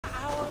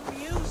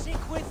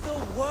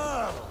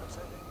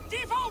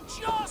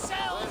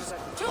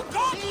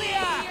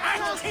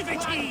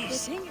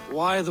activities!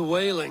 Why the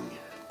wailing?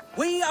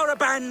 We are a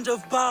band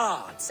of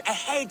bards,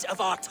 ahead of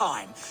our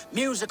time.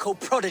 Musical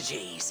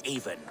prodigies,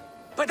 even.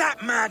 But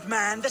that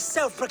madman, the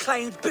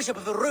self-proclaimed Bishop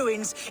of the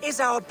Ruins, is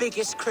our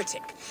biggest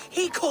critic.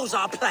 He calls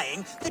our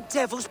playing the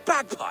Devil's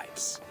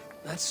Bagpipes.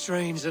 That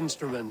strange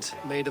instrument,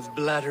 made of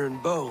bladder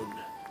and bone.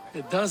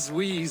 It does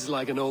wheeze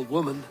like an old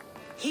woman.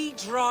 He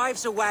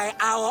drives away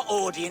our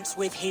audience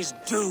with his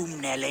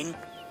doom-knelling.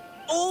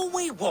 All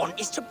we want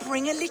is to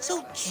bring a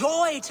little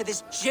joy to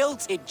this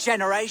jilted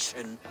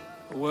generation.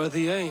 A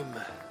worthy aim.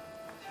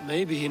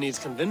 Maybe he needs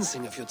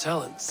convincing of your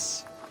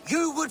talents.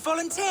 You would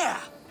volunteer?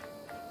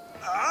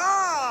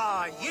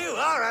 Ah, you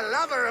are a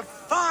lover of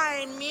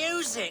fine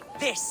music.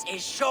 This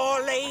is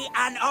surely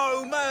an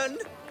omen.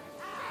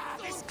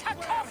 This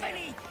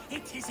cacophony!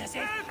 It is as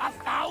if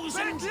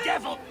 1,000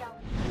 devils...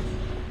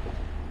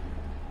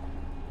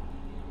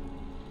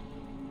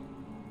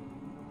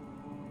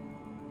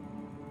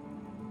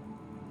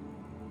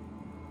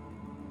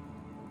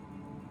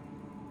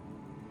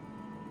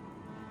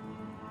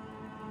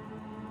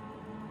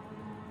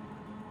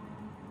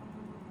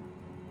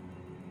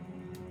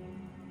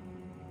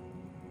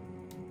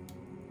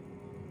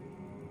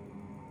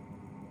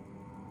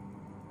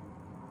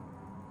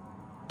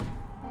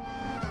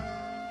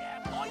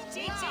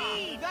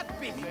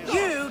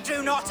 You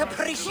do not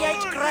appreciate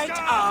great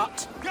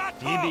art.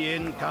 Tibi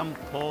in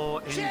campo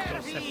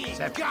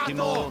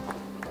interceptimo.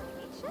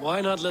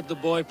 Why not let the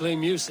boy play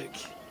music?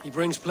 He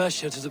brings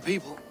pleasure to the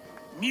people.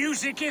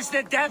 Music is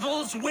the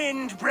devil's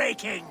wind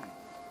breaking.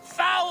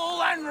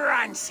 Foul and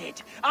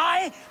rancid.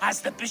 I,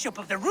 as the Bishop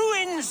of the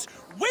Ruins,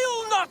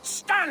 will not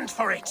stand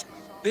for it.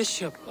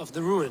 Bishop of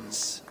the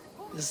Ruins.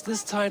 Is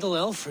this title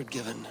Alfred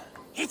given?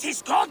 It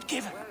is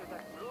God-given.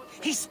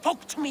 He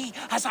spoke to me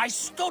as I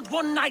stood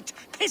one night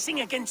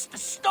pissing against the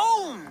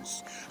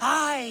stones.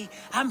 I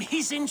am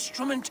his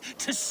instrument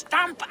to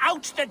stamp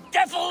out the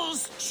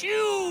devil's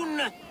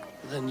tune.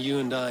 Then you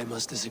and I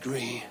must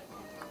disagree.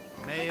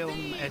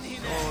 Meum et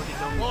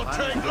sordidum Won't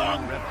take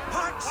long.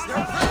 Punch the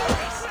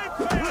priest!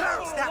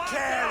 Close that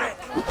cleric!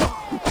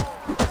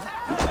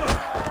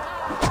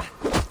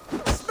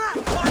 Smack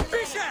my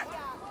bishop!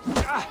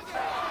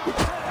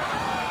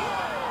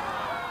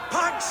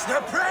 Punch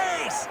the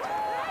priest!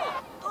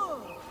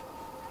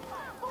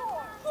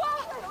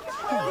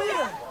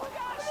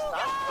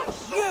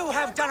 You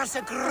have done us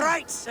a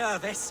great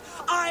service.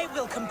 I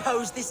will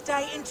compose this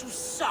day into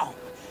song.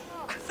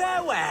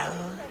 Farewell.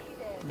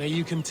 May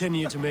you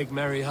continue to make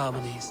merry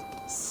harmonies.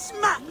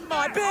 Smack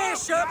my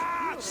bishop!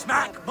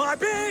 Smack my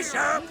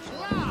bishop!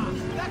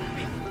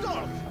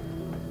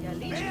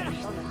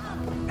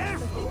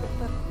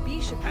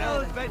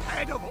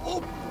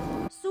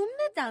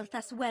 Sumne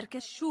daltas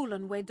werke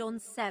schulen we don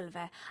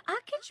selve,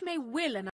 akich me willen